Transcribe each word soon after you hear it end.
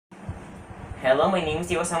Hello, my name is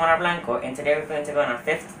ZAMORA BLANCO, and today we're going to go on our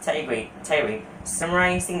fifth tirade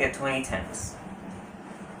summarizing the 2010s.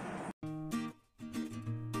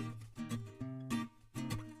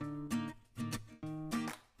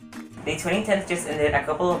 The 2010s just ended a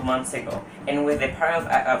couple of months ago, and with the power of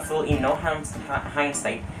absolutely no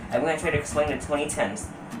hindsight, I'm going to try to explain the 2010s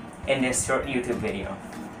in this short YouTube video.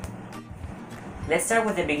 Let's start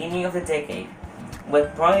with the beginning of the decade,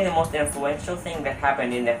 with probably the most influential thing that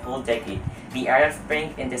happened in the whole decade, the Arab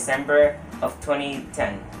Spring in December of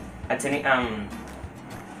 2010.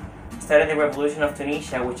 Started the revolution of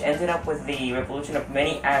Tunisia, which ended up with the revolution of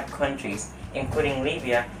many Arab countries, including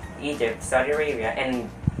Libya, Egypt, Saudi Arabia, and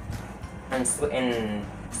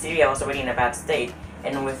Syria was already in a bad state,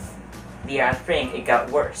 and with the Arab Spring it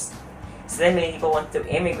got worse. So then many people want to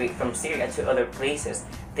immigrate from Syria to other places.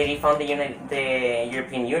 They found the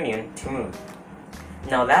European Union to move.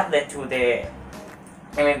 Now that led to the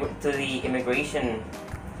immigration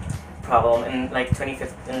problem in like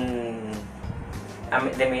 2015,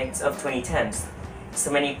 the midst of 2010s.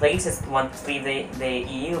 So many places want to leave the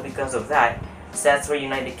EU because of that. So that's where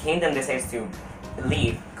United Kingdom decides to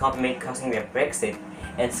leave, causing the Brexit.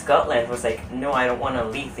 And Scotland was like, no, I don't want to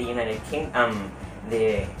leave the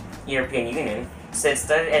the European Union. So it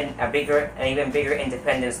started an even bigger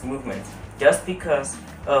independence movement, just because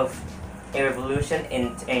of a revolution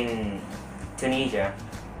in Tunisia.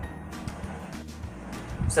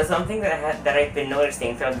 So something that I've been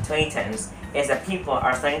noticing throughout the 2010s is that people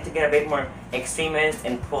are starting to get a bit more extremist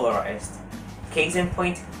and polarized. Case in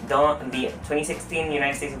point, the 2016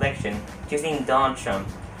 United States election, choosing Donald Trump.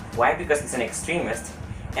 Why? Because he's an extremist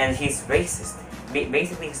and he's racist.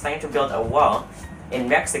 Basically, he's trying to build a wall in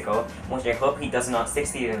Mexico, which I hope he does not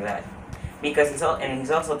succeed in that. Because he's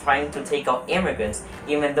also trying to take out immigrants,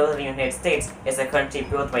 even though the United States is a country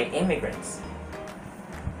built by immigrants.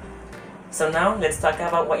 So now let's talk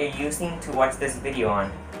about what you're using to watch this video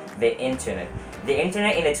on: the internet. The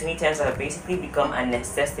internet in the 2010s has basically become a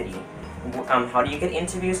necessity. How do you get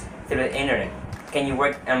interviews? Through the internet. Can you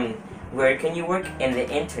work? Where can you work? In the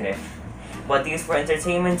internet. What do you use for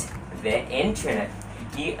entertainment? The internet.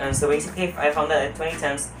 So basically, I found that in the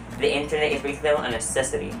 2010s, the internet is basically a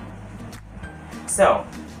necessity. So,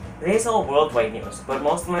 this is all worldwide news, but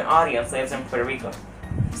most of my audience lives in Puerto Rico.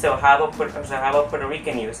 So how about Puerto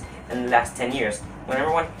Rican news in the last 10 years? Well,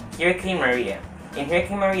 number one, Hurricane Maria. In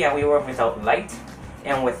Hurricane Maria, we were without light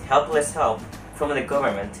and with helpless help from the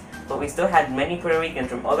government, but we still had many Puerto Ricans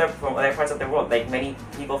from other parts of the world, like many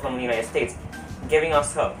people from the United States, giving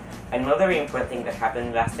us help. Another very important thing that happened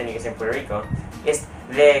in the last 10 years in Puerto Rico is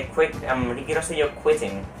the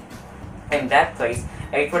quitting. In that place,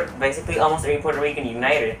 basically almost every Puerto Rican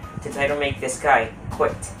united to try to make this guy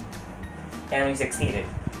quit. And we succeeded.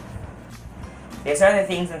 These are the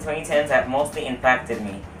things in 2010s that mostly impacted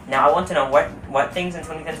me. Now I want to know what things in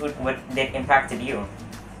 2010s that impacted you.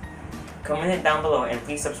 Comment it down below and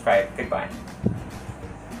please subscribe. Goodbye.